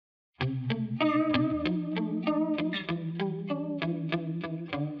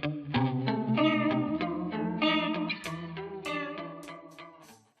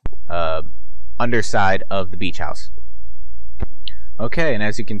underside of the beach house. Okay, and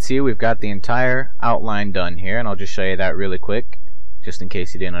as you can see, we've got the entire outline done here, and I'll just show you that really quick, just in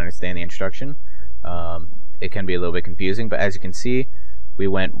case you didn't understand the instruction. It can be a little bit confusing, but as you can see, we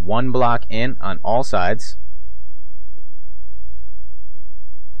went 1 block in on all sides,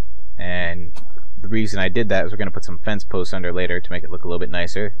 and the reason I did that is we're going to put some fence posts under later to make it look a little bit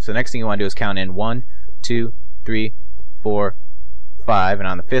nicer. So the next thing you want to do is count in 1, 2, 3, 4, 5, and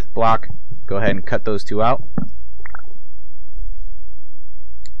on the 5th block, go ahead and cut those 2 out.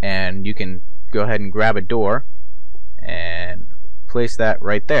 And you can go ahead and grab a door and place that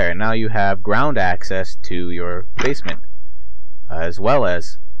right there. And now you have ground access to your basement, as well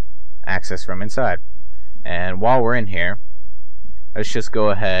as access from inside. And while we're in here, let's just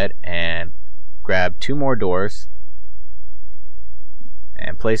go ahead and grab 2 more doors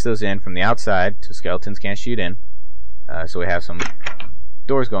and place those in from the outside so skeletons can't shoot in. So we have some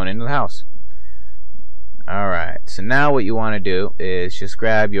doors going into the house. Alright, so now what you want to do is just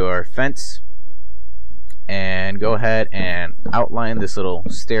grab your fence and go ahead and outline this little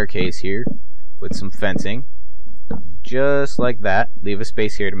staircase here with some fencing, just like that. Leave a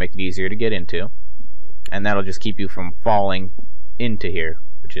space here to make it easier to get into, and that'll just keep you from falling into here,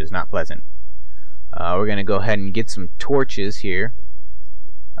 which is not pleasant. We're going to go ahead and get some torches here,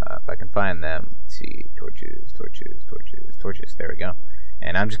 if I can find them. Let's see, torches, torches, torches, torches, there we go.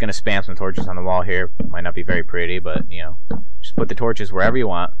 And I'm just going to spam some torches on the wall here. Might not be very pretty, but you know, just put the torches wherever you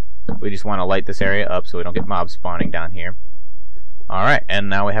want. We just want to light this area up so we don't get mobs spawning down here. Alright, and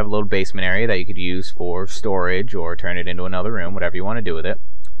now we have a little basement area that you could use for storage or turn it into another room, whatever you want to do with it.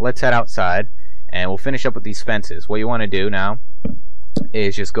 Let's head outside and we'll finish up with these fences. What you want to do now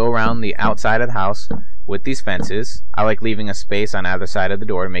is just go around the outside of the house with these fences. I like leaving a space on either side of the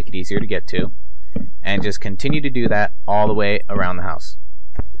door to make it easier to get to. And just continue to do that all the way around the house.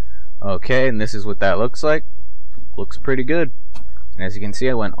 Okay, and this is what that looks like. Looks pretty good. And as you can see,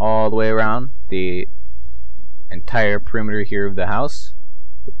 I went all the way around the entire perimeter here of the house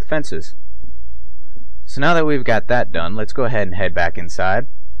with the fences. So now that we've got that done, let's go ahead and head back inside.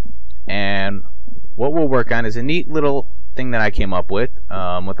 And what we'll work on is a neat little thing that I came up with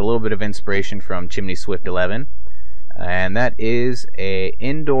a little bit of inspiration from Chimney Swift 11. And that is a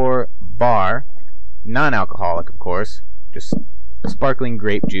indoor bar, non-alcoholic of course, just sparkling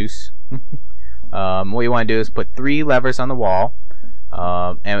grape juice. What you want to do is put 3 levers on the wall,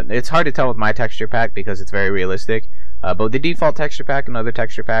 and it's hard to tell with my texture pack because it's very realistic, but the default texture pack and other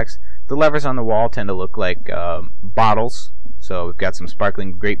texture packs, the levers on the wall tend to look like bottles. So we've got some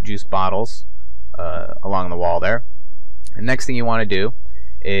sparkling grape juice bottles along the wall there. And next thing you want to do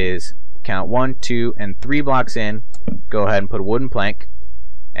is count 1, 2, and 3 blocks in, go ahead and put a wooden plank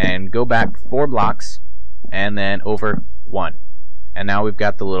and go back 4 blocks and then over 1. And now we've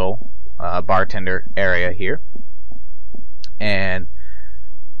got the little bartender area here. And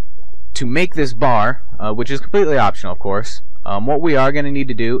to make this bar, which is completely optional of course, what we are going to need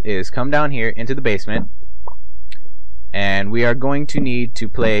to do is come down here into the basement, and we are going to need to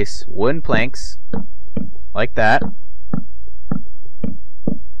place wooden planks like that,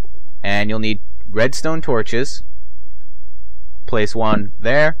 and you'll need redstone torches. Place 1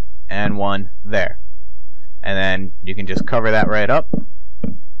 there and 1 there. And then you can just cover that right up.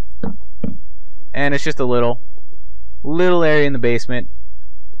 And it's just a little area in the basement.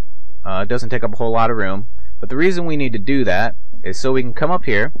 It doesn't take up a whole lot of room. But the reason we need to do that is so we can come up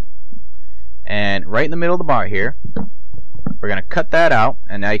here, and right in the middle of the bar here, we're going to cut that out,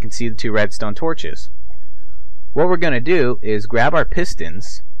 and now you can see the 2 redstone torches. What we're going to do is grab our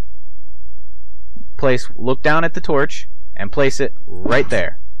pistons, look down at the torch, and place it right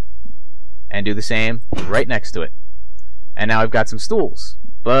there. And do the same right next to it. And now I've got some stools,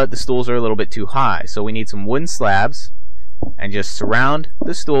 but the stools are a little bit too high, so we need some wooden slabs, and just surround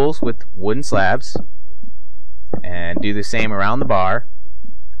the stools with wooden slabs and do the same around the bar.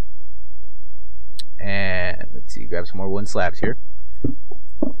 And let's see, grab some more wooden slabs here.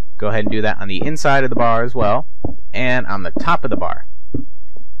 Go ahead and do that on the inside of the bar as well, and on the top of the bar.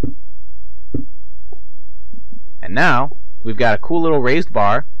 And now we've got a cool little raised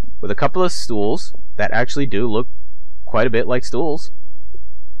bar with a couple of stools that actually do look quite a bit like stools.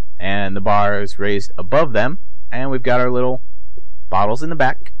 And the bar is raised above them, and we've got our little bottles in the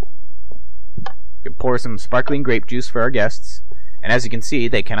back. We can pour some sparkling grape juice for our guests, and as you can see,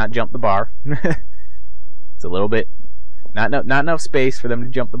 they cannot jump the bar. It's a little bit not enough space for them to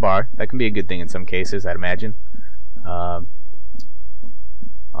jump the bar. That can be a good thing in some cases, I'd imagine.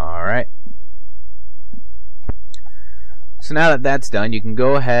 Alright. So now that that's done, you can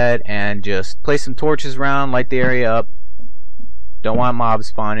go ahead and just place some torches around, light the area up, Don't want mobs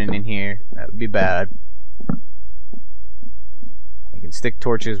spawning in here. That would be bad. You can stick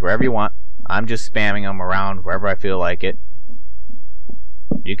torches wherever you want. I'm just spamming them around wherever I feel like it.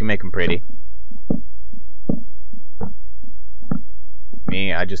 You can make them pretty.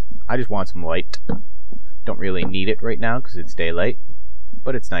 Me, I just want some light. Don't really need it right now because it's daylight,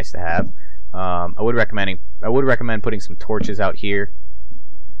 but it's nice to have. I would recommend putting some torches out here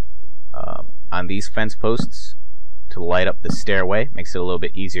on these fence posts to light up the stairway. Makes it a little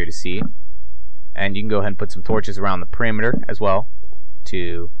bit easier to see. And you can go ahead and put some torches around the perimeter as well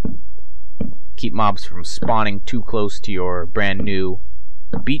to keep mobs from spawning too close to your brand new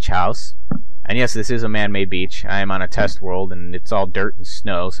beach house. And yes, this is a man-made beach. I am on a test world and it's all dirt and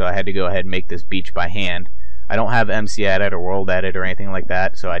snow, so I had to go ahead and make this beach by hand. I don't have MC Edit or World Edit or anything like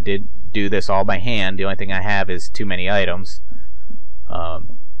that, so I did do this all by hand. The only thing I have is too many items.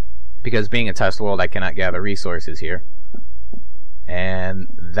 Because being a test world, I cannot gather resources here. And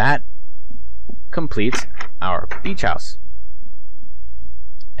that completes our beach house.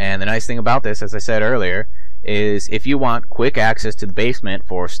 And the nice thing about this, as I said earlier, is if you want quick access to the basement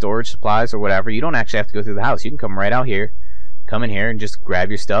for storage supplies or whatever, you don't actually have to go through the house. You can come right out here, come in here and just grab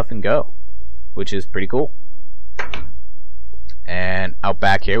your stuff and go, which is pretty cool. And out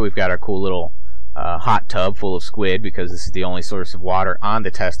back here we've got our cool little hot tub full of squid, because this is the only source of water on the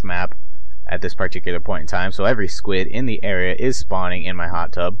test map at this particular point in time. So every squid in the area is spawning in my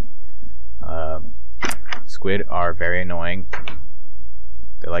hot tub. Squid are very annoying.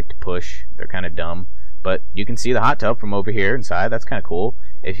 They like to push. They're kind of dumb. But you can see the hot tub from over here inside. That's kind of cool.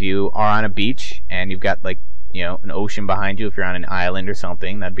 If you are on a beach and you've got, like, you know, an ocean behind you, if you're on an island or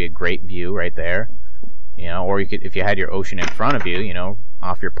something, that'd be a great view right there. You know, or you could, if you had your ocean in front of you, you know,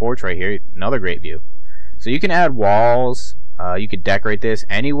 off your porch right here, another great view. So you can add walls. You could decorate this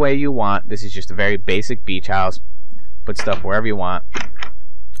any way you want. This is just a very basic beach house. Put stuff wherever you want.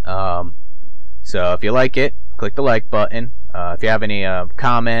 So if you like it, click the like button. If you have any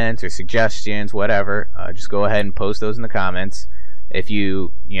comments or suggestions, whatever, just go ahead and post those in the comments. If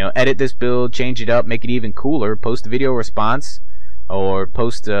you edit this build, change it up, make it even cooler, post a video response, or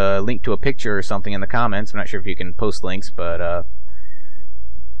post a link to a picture or something in the comments. I'm not sure if you can post links, but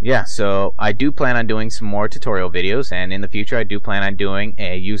yeah, so I do plan on doing some more tutorial videos, and in the future I do plan on doing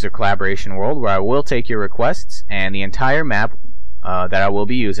a user collaboration world where I will take your requests, and the entire map that I will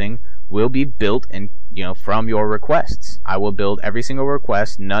be using will be built in, from your requests. I will build every single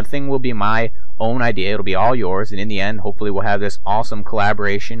request. Nothing will be my own idea. It'll be all yours, and in the end, hopefully we'll have this awesome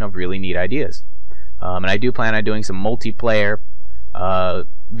collaboration of really neat ideas. And I do plan on doing some multiplayer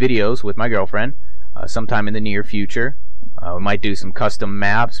videos with my girlfriend sometime in the near future. We might do some custom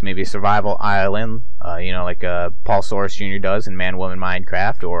maps, maybe a survival island, like Paul Soros Jr. does in Man Woman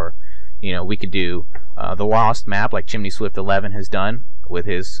Minecraft, or we could do the Lost map like Chimney Swift 11 has done with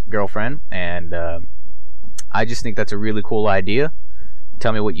his girlfriend. And I just think that's a really cool idea.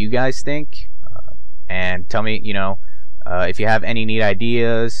 Tell me what you guys think, and tell me, if you have any neat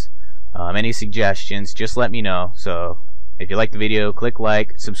ideas, any suggestions, just let me know. So if you like the video, click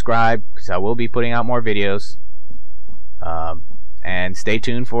like, subscribe, because I will be putting out more videos. And stay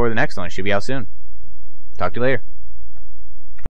tuned for the next one. It should be out soon. Talk to you later.